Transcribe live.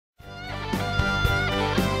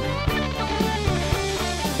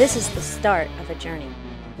This is the start of a journey.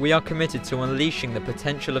 We are committed to unleashing the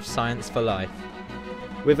potential of science for life.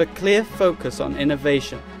 With a clear focus on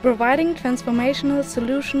innovation, providing transformational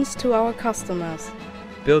solutions to our customers,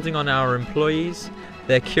 building on our employees,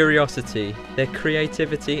 their curiosity, their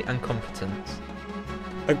creativity and competence.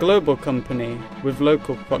 A global company with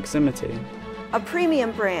local proximity. A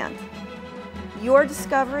premium brand. Your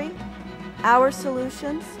discovery, our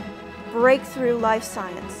solutions, breakthrough life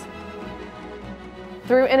science.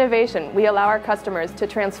 Through innovation, we allow our customers to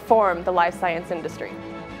transform the life science industry.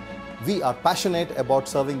 We are passionate about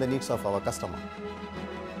serving the needs of our customer.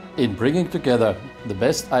 In bringing together the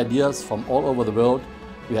best ideas from all over the world,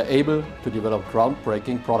 we are able to develop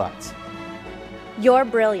groundbreaking products. Your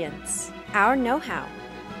brilliance, our know-how,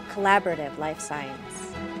 collaborative life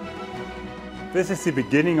science. This is the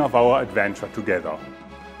beginning of our adventure together.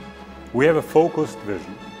 We have a focused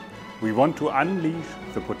vision. We want to unleash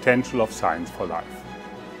the potential of science for life.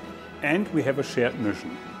 And we have a shared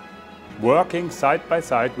mission. Working side by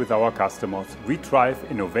side with our customers, we drive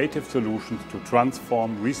innovative solutions to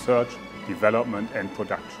transform research, development and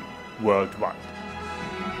production worldwide.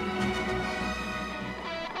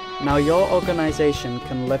 Now your organization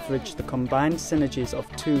can leverage the combined synergies of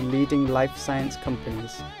two leading life science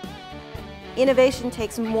companies. Innovation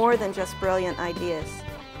takes more than just brilliant ideas.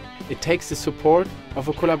 It takes the support of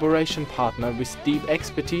a collaboration partner with deep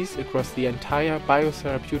expertise across the entire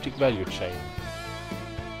biotherapeutic value chain.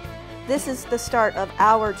 This is the start of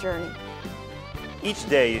our journey. Each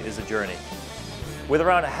day is a journey. With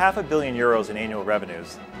around €500 million in annual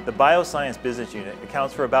revenues, the Bioscience business unit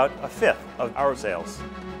accounts for about a fifth of our sales.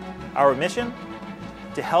 Our mission?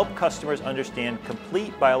 To help customers understand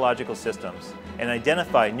complete biological systems and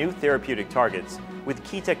identify new therapeutic targets with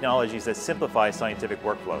key technologies that simplify scientific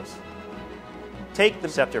workflows. Take the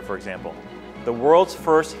Scepter, for example. The world's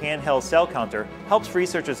first handheld cell counter helps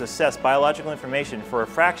researchers assess biological information for a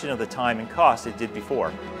fraction of the time and cost it did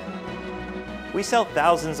before. We sell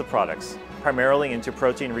thousands of products, primarily into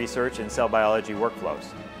protein research and cell biology workflows.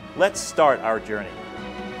 Let's start our journey.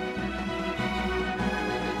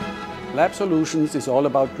 Lab Solutions is all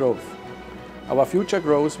about growth. Our future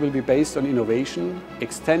growth will be based on innovation,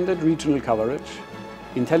 extended regional coverage,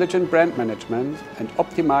 intelligent brand management and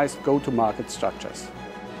optimized go-to-market structures.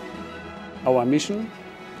 Our mission?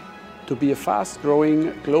 To be a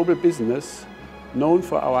fast-growing global business known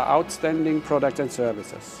for our outstanding products and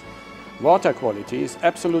services. Water quality is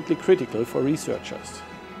absolutely critical for researchers.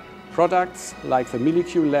 Products like the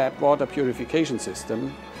Millipore Lab water purification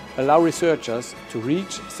system allow researchers to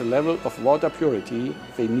reach the level of water purity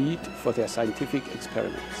they need for their scientific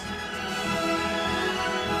experiments.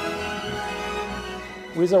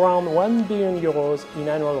 With around €1 billion in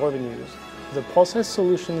annual revenues, the Process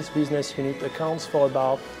Solutions business unit accounts for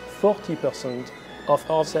about 40%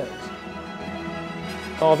 of our sales.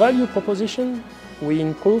 Our value proposition? We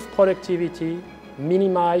improve productivity,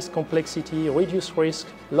 minimize complexity, reduce risk,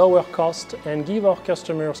 lower cost, and give our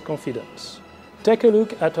customers confidence. Take a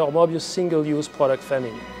look at our Mobius single-use product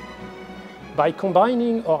family. By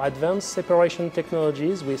combining our advanced separation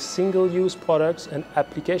technologies with single-use products and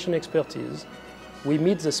application expertise, we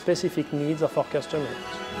meet the specific needs of our customers.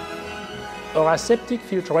 Our aseptic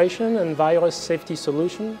filtration and virus safety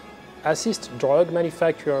solution assist drug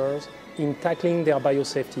manufacturers in tackling their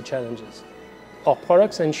biosafety challenges. Our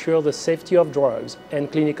products ensure the safety of drugs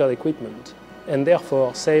and clinical equipment, and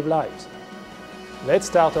therefore save lives. Let's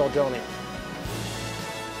start our journey.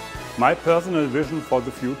 My personal vision for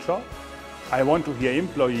the future? I want to hear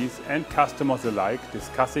employees and customers alike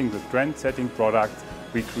discussing the trend-setting products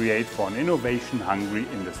we create for an innovation-hungry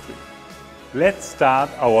industry. Let's start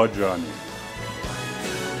our journey.